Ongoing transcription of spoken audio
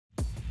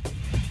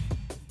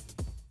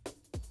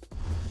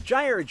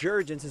Jair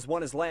Jurgens has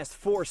won his last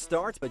 4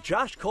 starts, but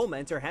Josh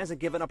Collmenter hasn't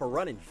given up a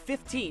run in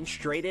 15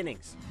 straight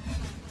innings.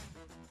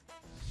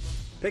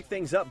 Pick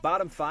things up,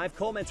 bottom 5.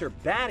 Collmenter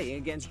batting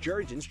against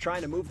Jurgens,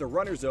 trying to move the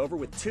runners over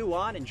with 2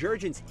 on, and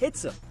Jurgens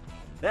hits him.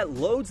 That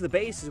loads the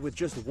bases with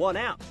just 1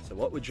 out. So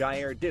what would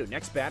Jair do?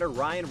 Next batter,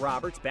 Ryan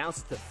Roberts,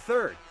 bounces to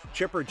third.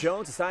 Chipper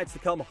Jones decides to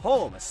come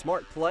home. A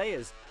smart play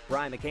as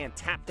Brian McCann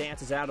tap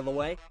dances out of the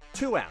way.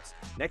 2 outs.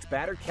 Next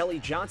batter, Kelly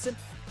Johnson,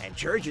 and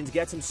Jurgens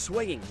gets him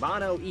swinging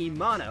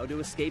mano-a-mano to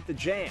escape the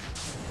jam.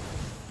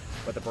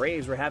 But the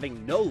Braves were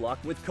having no luck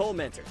with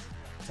Collmenter.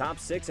 Top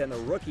 6 and the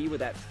rookie with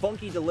that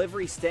funky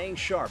delivery staying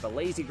sharp. A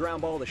lazy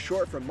ground ball to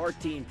short from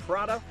Martin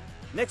Prado.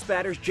 Next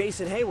batter's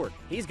Jason Hayward.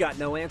 He's got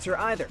no answer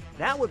either.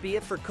 That would be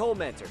it for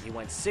Collmenter. He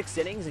went 6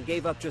 innings and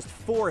gave up just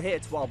 4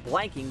 hits while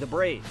blanking the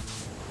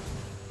Braves.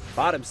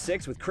 Bottom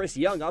 6 with Chris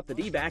Young up, the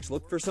D-backs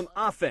looked for some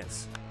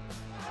offense.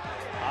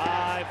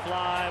 High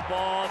fly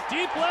ball,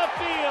 deep left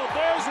field.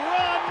 There's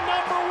run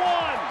number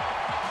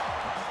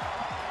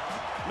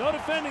 1. No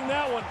defending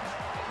that one.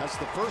 That's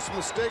the first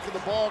mistake of the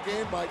ball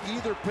game by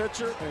either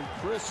pitcher, and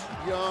Chris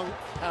Young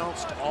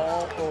pounced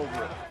all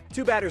over it.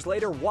 2 batters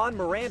later, Juan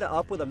Miranda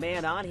up with a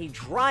man on. He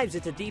drives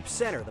it to deep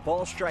center. The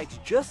ball strikes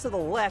just to the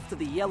left of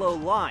the yellow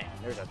line.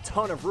 There's a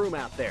ton of room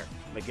out there.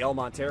 Miguel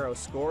Montero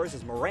scores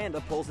as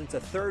Miranda pulls into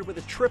third with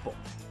a triple.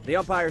 The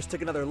umpires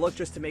took another look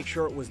just to make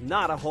sure it was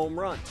not a home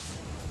run.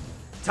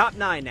 Top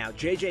 9 now.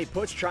 J.J.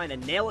 Putz trying to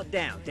nail it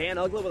down. Dan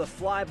Uggla with a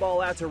fly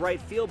ball out to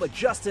right field, but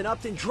Justin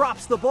Upton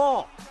drops the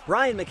ball.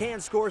 Brian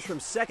McCann scores from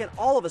second.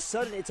 All of a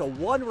sudden, it's a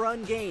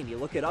 1-run game. You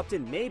look at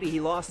Upton, maybe he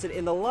lost it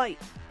in the light.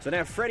 So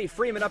now Freddie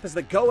Freeman up as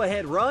the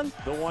go-ahead run.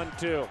 The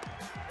 1-2.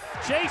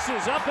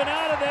 Chases up and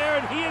out of there,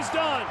 and he is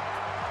done.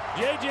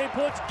 J.J.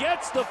 Putz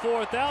gets the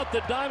 4th out. The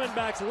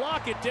Diamondbacks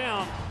lock it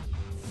down.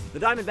 The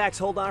Diamondbacks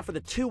hold on for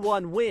the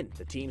 2-1 win.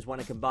 The teams went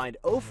a combined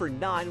 0 for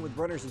 9 with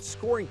runners in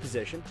scoring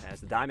position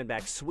as the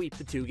Diamondbacks sweep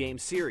the 2-game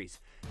series.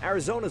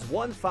 Arizona's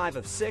won 5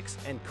 of 6,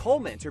 and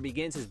Collmenter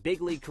begins his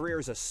big league career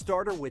as a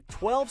starter with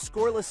 12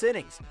 scoreless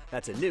innings.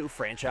 That's a new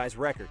franchise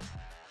record.